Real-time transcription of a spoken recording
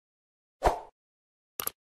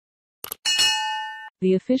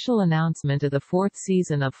The official announcement of the fourth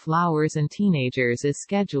season of Flowers and Teenagers is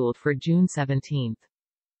scheduled for June 17.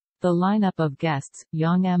 The lineup of guests: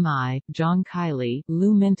 Yang Mi, Zhang Kaili,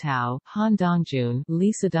 Lu Mintao, Han Dongjun,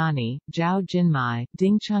 Lee Sedani, Zhao Jinmai,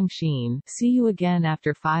 Ding Chengxin. See you again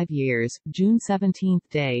after 5 years, June 17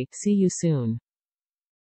 day. See you soon.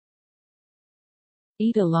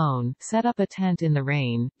 Eat alone, set up a tent in the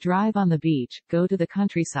rain, drive on the beach, go to the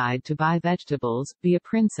countryside to buy vegetables, be a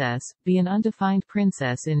princess, be an undefined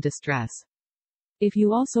princess in distress. If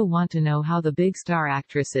you also want to know how the big star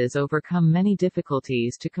actresses overcome many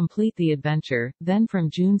difficulties to complete the adventure, then from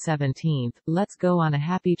June 17, let's go on a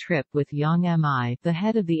happy trip with Yang Mi, the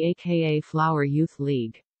head of the aka Flower Youth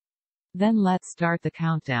League. Then let's start the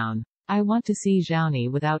countdown. I want to see Zhaoni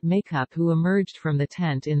without makeup who emerged from the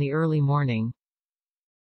tent in the early morning.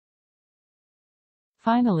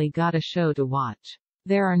 Finally got a show to watch.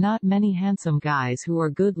 There are not many handsome guys who are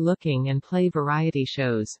good looking and play variety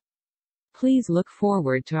shows. Please look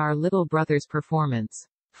forward to our little brother's performance.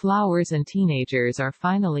 Flowers and Teenagers are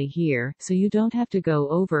finally here, so you don't have to go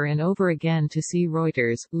over and over again to see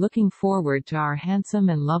Reuters. Looking forward to our handsome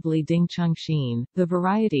and lovely Ding Chengxin. The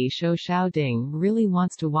variety show Xiao Ding really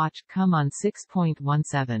wants to watch. Come on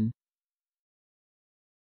 6.17.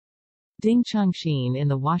 Ding Chengxin in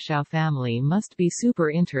the Washao family must be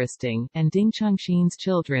super interesting, and Ding Chengxin's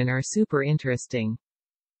children are super interesting.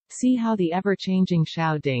 See how the ever-changing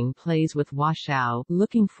Xiao Ding plays with Washao,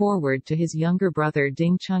 looking forward to his younger brother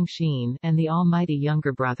Ding Chengxin, and the almighty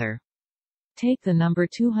younger brother. Take the number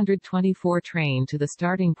 224 train to the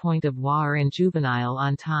starting point of Huaer and Juvenile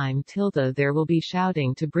on time. There will be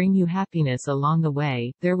shouting to bring you happiness along the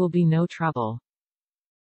way, there will be no trouble.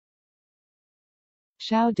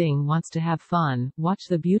 Xiao Ding wants to have fun, watch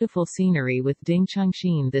the beautiful scenery with Ding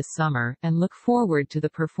Chengxin this summer, and look forward to the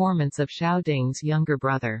performance of Xiao Ding's younger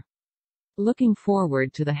brother. Looking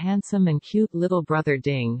forward to the handsome and cute little brother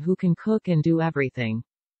Ding who can cook and do everything.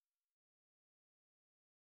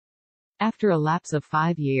 After a lapse of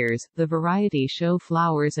 5 years, the variety show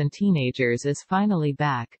Flowers and Teenagers is finally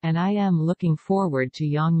back, and I am looking forward to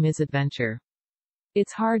Yang Mi's adventure.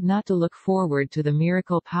 It's hard not to look forward to the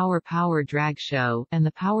Miracle Power drag show, and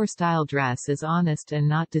the power style dress is honest and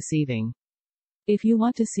not deceiving. If you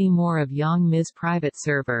want to see more of Yang Mi's private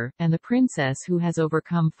server, and the princess who has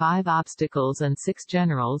overcome 5 obstacles and 6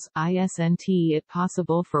 generals, isn't it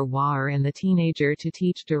possible for Huaer and the teenager to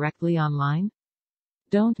teach directly online?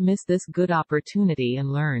 Don't miss this good opportunity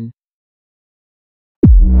and learn.